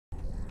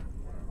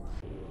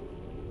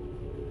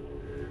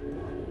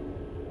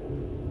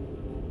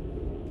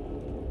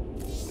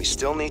We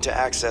still need to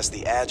access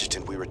the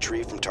adjutant we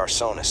retrieved from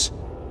Tarsonis.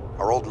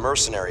 Our old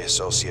mercenary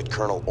associate,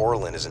 Colonel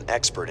Orlin, is an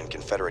expert in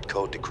Confederate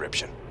code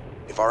decryption.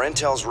 If our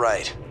intel's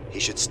right, he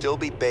should still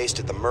be based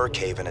at the Merc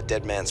Haven at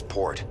Dead Man's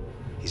Port.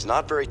 He's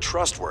not very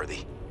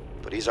trustworthy,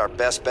 but he's our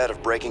best bet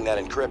of breaking that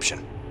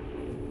encryption.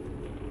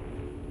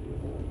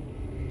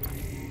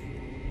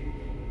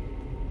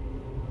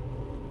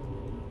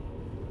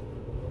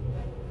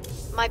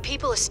 My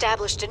people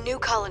established a new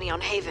colony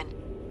on Haven.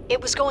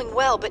 It was going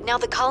well, but now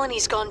the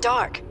colony's gone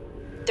dark.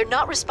 They're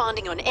not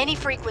responding on any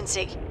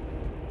frequency.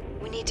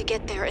 We need to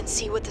get there and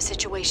see what the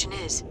situation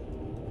is.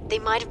 They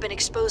might have been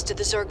exposed to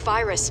the Zerg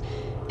virus,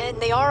 and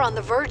they are on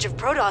the verge of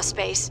protoss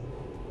space.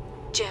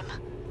 Jim,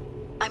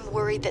 I'm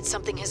worried that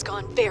something has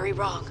gone very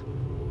wrong.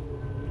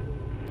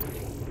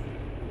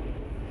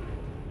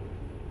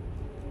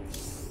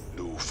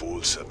 New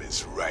Folsom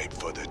is ripe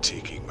for the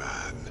taking,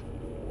 man.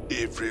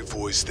 Every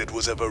voice that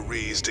was ever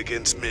raised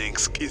against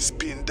Minsk is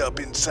pinned up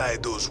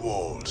inside those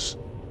walls.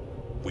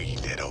 We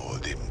let all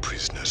them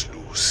prisoners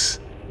loose,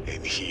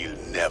 and he'll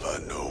never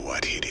know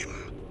what hit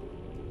him.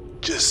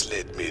 Just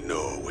let me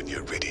know when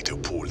you're ready to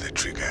pull the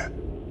trigger.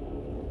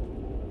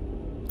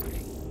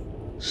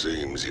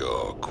 Seems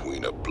your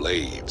Queen of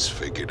Blades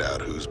figured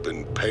out who's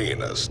been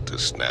paying us to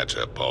snatch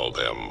up all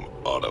them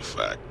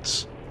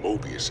artifacts.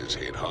 Mobius's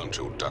head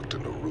honcho, Dr.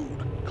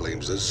 Narud,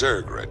 claims the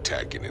Zerg are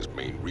attacking his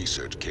main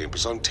research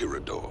campus on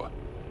Tirador.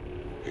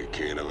 He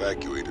can't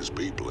evacuate his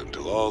people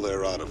until all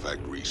their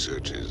artifact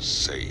research is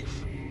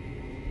safe.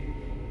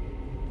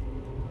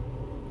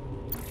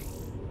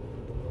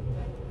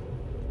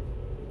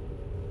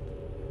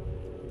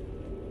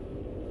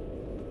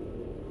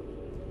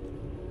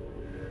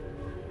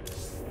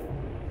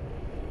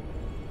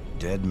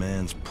 Dead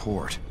Man's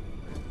Port.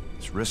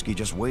 It's risky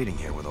just waiting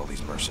here with all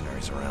these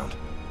mercenaries around.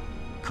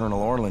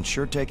 Colonel Orlin's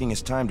sure taking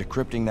his time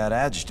decrypting that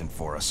adjutant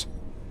for us.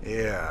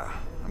 Yeah,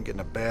 I'm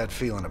getting a bad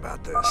feeling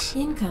about this.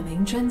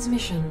 Incoming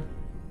transmission.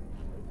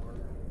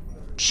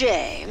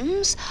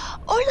 James,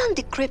 Orlan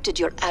decrypted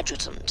your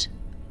adjutant,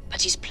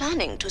 but he's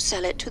planning to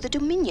sell it to the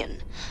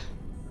Dominion.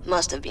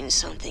 Must have been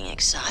something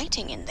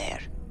exciting in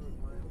there.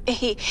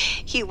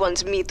 He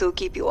wants me to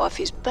keep you off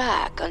his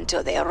back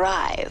until they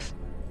arrive.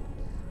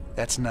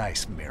 That's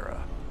nice,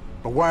 Mira.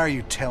 But why are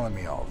you telling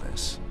me all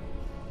this?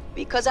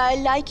 Because I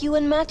like you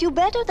and Matthew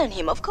better than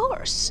him, of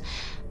course.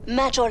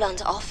 Match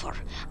Orlan's offer,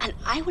 and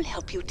I will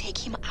help you take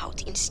him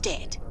out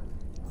instead.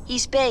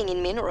 He's paying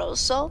in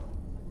minerals, so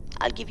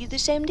I'll give you the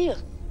same deal.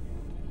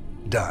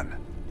 Done.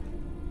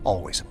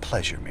 Always a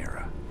pleasure,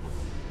 Mira.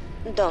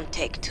 Don't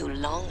take too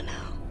long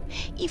now.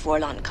 If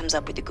Orlan comes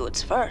up with the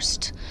goods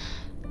first,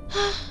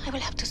 I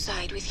will have to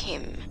side with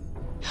him.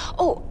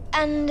 Oh,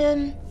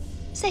 and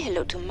say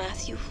hello to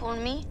Matthew for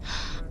me.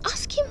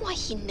 Ask him why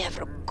he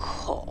never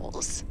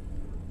calls.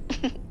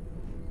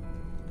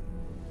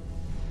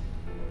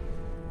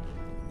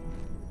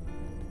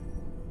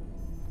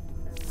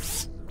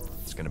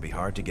 It's gonna be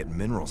hard to get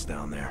minerals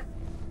down there.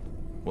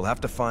 We'll have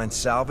to find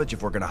salvage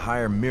if we're gonna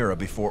hire Mira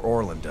before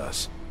Orlan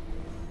does.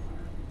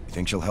 You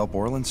think she'll help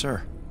Orlan,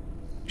 sir?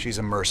 She's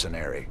a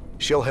mercenary.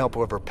 She'll help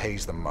whoever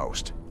pays the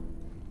most.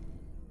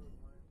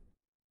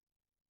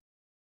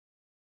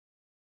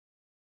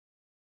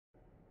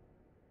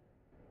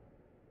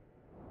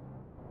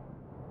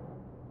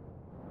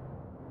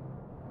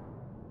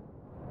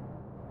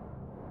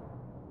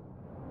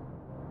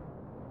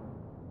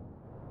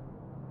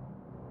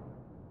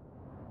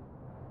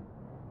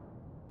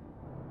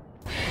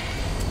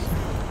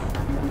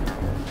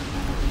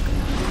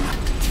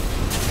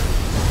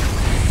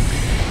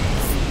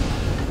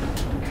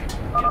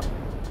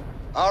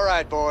 All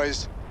right,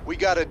 boys. We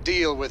got a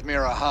deal with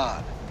Mira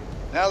Han.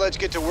 Now let's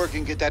get to work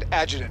and get that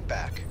adjutant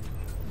back.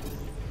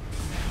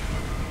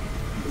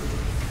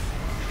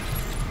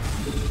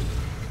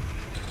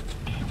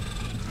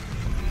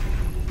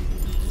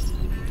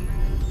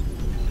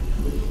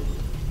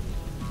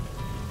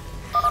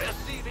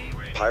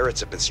 Pirates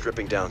have been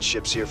stripping down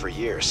ships here for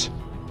years.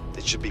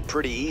 It should be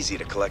pretty easy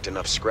to collect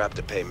enough scrap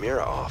to pay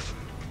Mira off.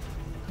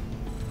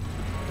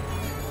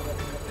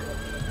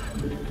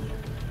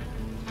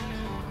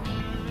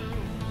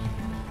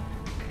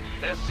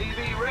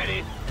 SCV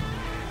ready.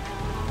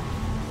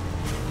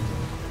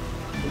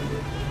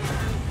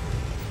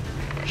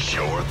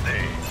 Sure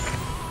thing.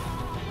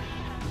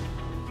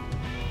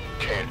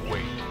 Can't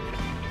wait.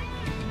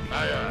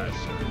 Aye, aye,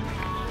 sir.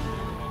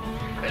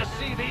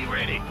 SCV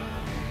ready.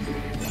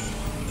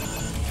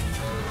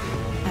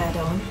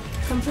 Add-on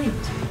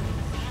complete.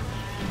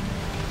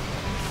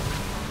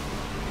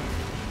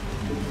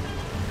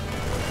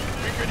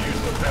 We could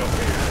use some help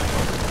here.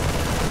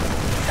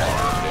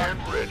 Armed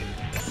and ready.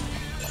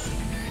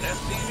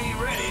 SCV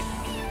ready.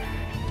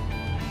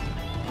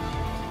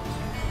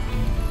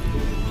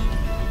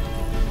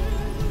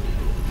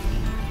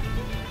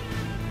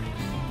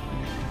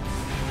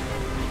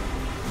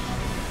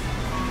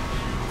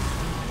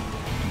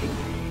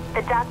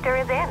 The doctor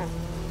is in.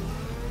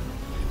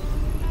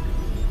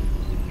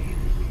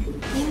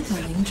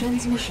 Incoming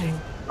transmission.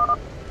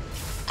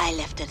 I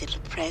left a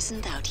little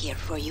present out here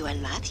for you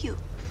and Matthew.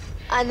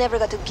 I never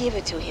got to give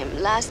it to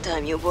him last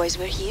time you boys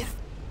were here.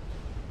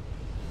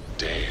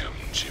 Damn,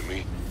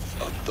 Jimmy.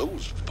 Are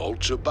those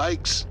vulture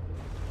bikes?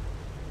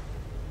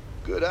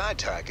 Good eye,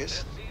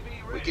 Tychus.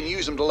 We can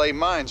use them to lay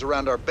mines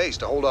around our base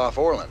to hold off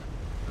Orlan.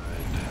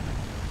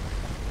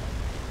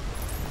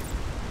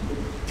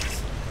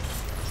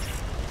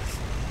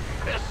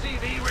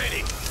 SCV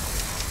ready.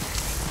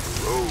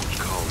 Road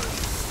calling.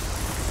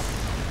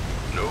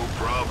 No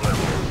problem.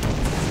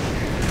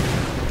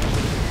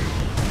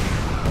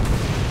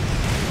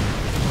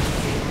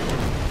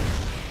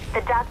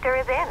 The doctor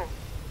is in.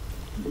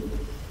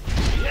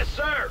 Yes,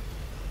 sir.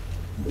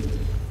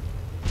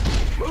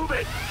 Move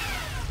it.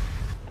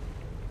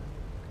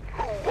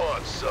 Who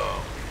wants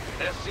some?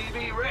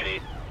 SCV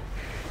ready.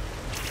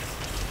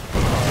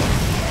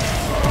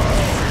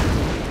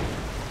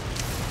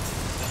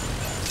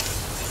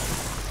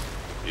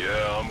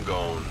 Yeah, I'm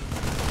gone.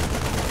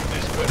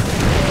 This better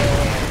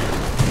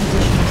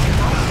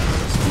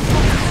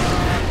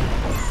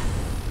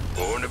be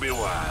born to be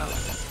wild.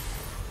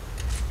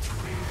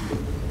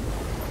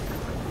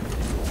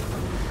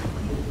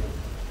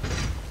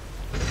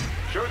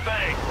 Sure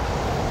thing.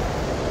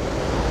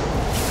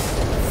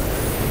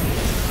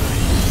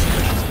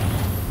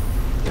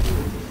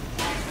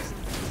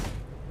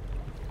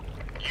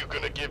 You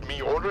gonna give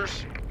me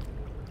orders?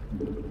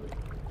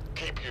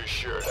 Keep your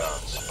shirt on,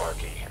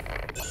 Sparky.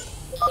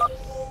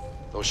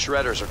 Those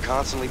shredders are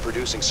constantly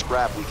producing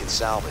scrap we can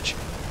salvage.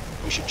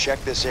 We should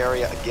check this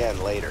area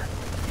again later.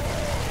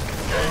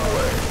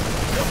 Gangway.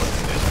 Coming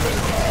to this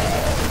better.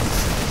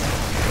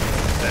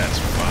 That's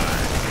fine.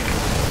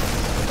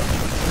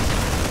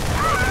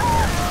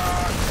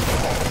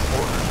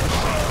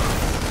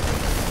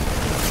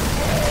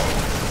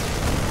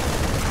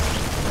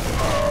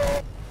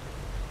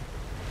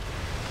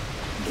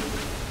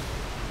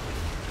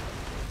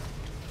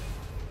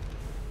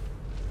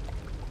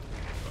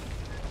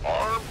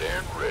 Armed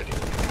and ready.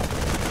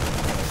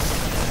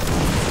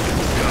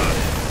 Got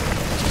it.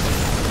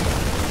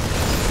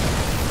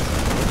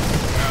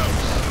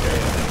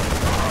 Outstanding.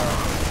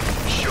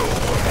 Sure.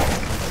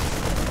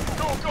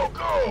 Go, go,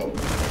 go!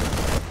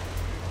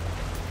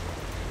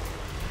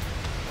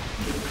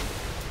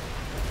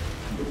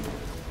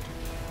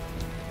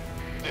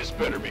 This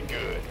better be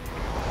good.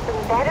 We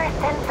better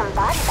send some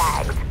body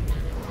bags.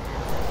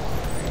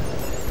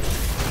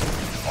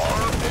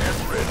 Armed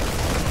and ready.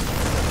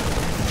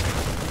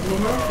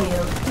 Mineral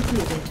field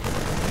depleted.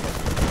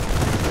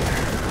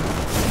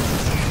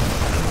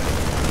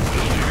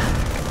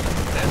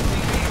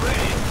 SCV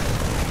ready.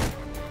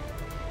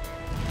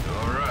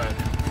 All right,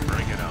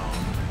 bring it on.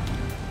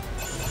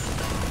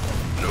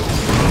 No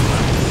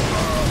problem.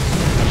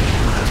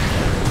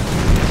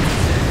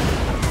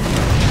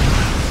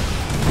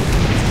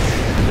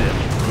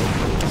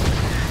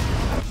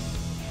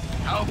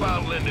 How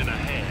about lending a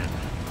hand?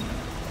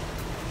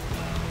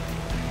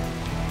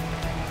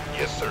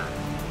 Yes, sir.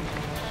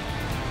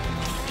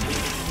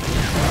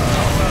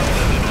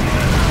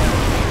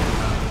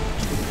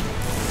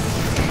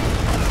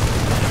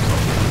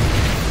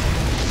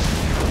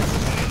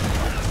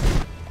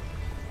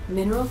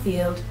 Mineral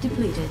field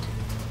depleted.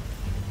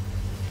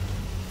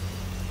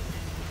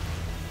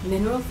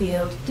 Mineral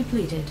field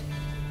depleted.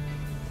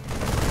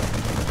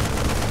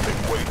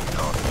 Been waiting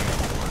on you.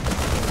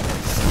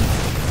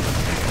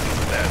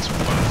 That's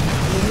fine.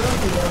 Mineral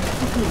field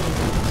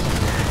depleted.